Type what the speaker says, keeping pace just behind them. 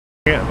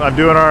I'm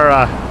doing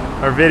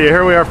our video.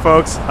 Here we are,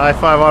 folks.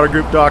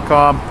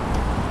 High5autogroup.com.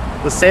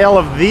 The sale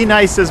of the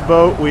nicest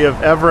boat we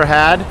have ever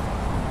had.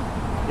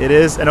 It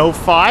is an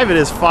 05. It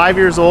is 5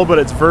 years old, but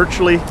it's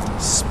virtually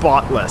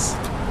spotless.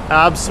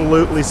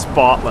 Absolutely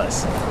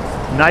spotless.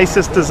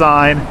 Nicest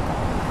design.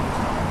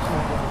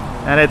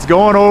 And it's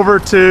going over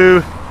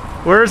to,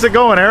 where is it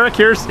going, Eric?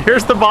 Here's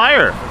the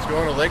buyer. It's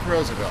going to Lake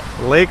Roosevelt.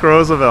 Lake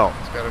Roosevelt.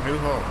 It's got a new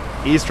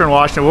home. Eastern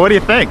Washington. What do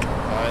you think?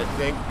 I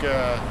think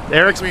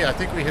I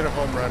think we hit a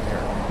home run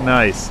here.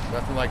 Nice.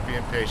 Nothing like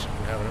being patient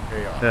and having it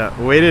pay off.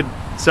 Yeah, waited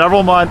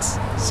several months,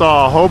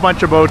 saw a whole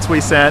bunch of boats we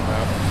sent,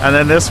 and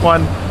then this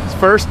one,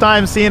 first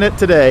time seeing it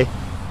today.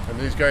 And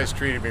these guys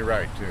treated me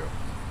right too.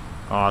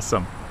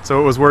 Awesome.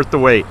 So it was worth the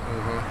wait.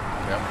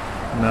 Yep.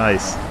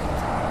 Nice.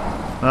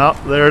 Well,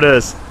 there it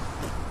is.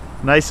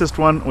 Nicest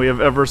one we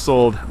have ever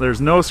sold. There's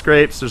no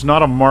scrapes, there's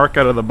not a mark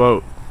out of the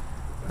boat.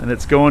 And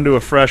it's going to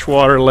a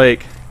freshwater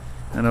lake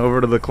and over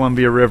to the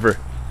Columbia River.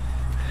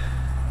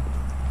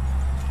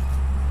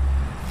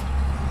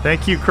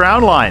 Thank you,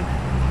 Crown Line.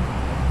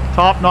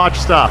 Top-notch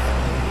stuff.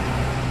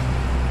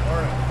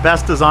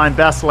 Best design,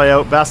 best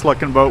layout, best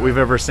looking boat we've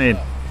ever seen.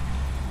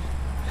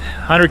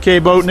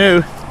 100K boat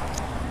new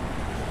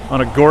on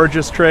a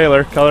gorgeous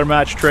trailer, color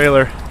match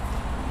trailer.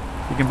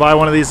 You can buy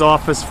one of these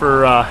office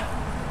for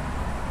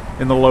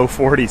in the low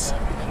 40s.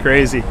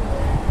 Crazy.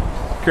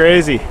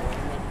 Crazy.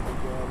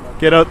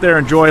 Get out there,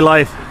 enjoy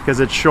life, because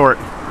it's short.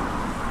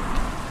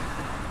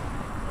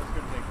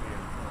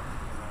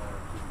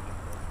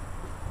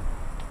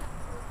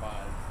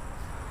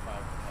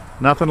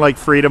 Nothing like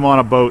freedom on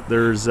a boat.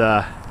 There's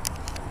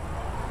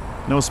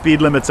no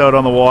speed limits out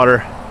on the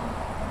water.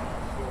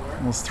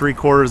 Almost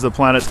 3/4 of the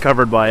planet's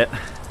covered by it.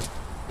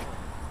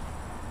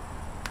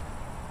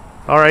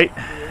 All right,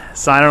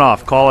 signing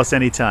off. Call us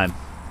anytime.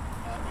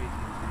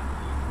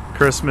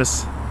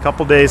 Christmas, a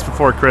couple days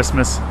before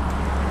Christmas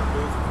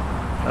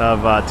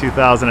of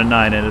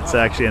 2009, and it's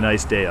actually a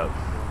nice day out.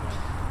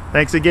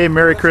 Thanks again.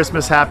 Merry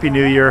Christmas, Happy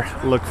New Year.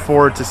 Look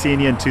forward to seeing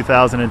you in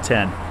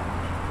 2010.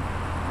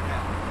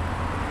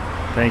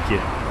 Thank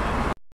you.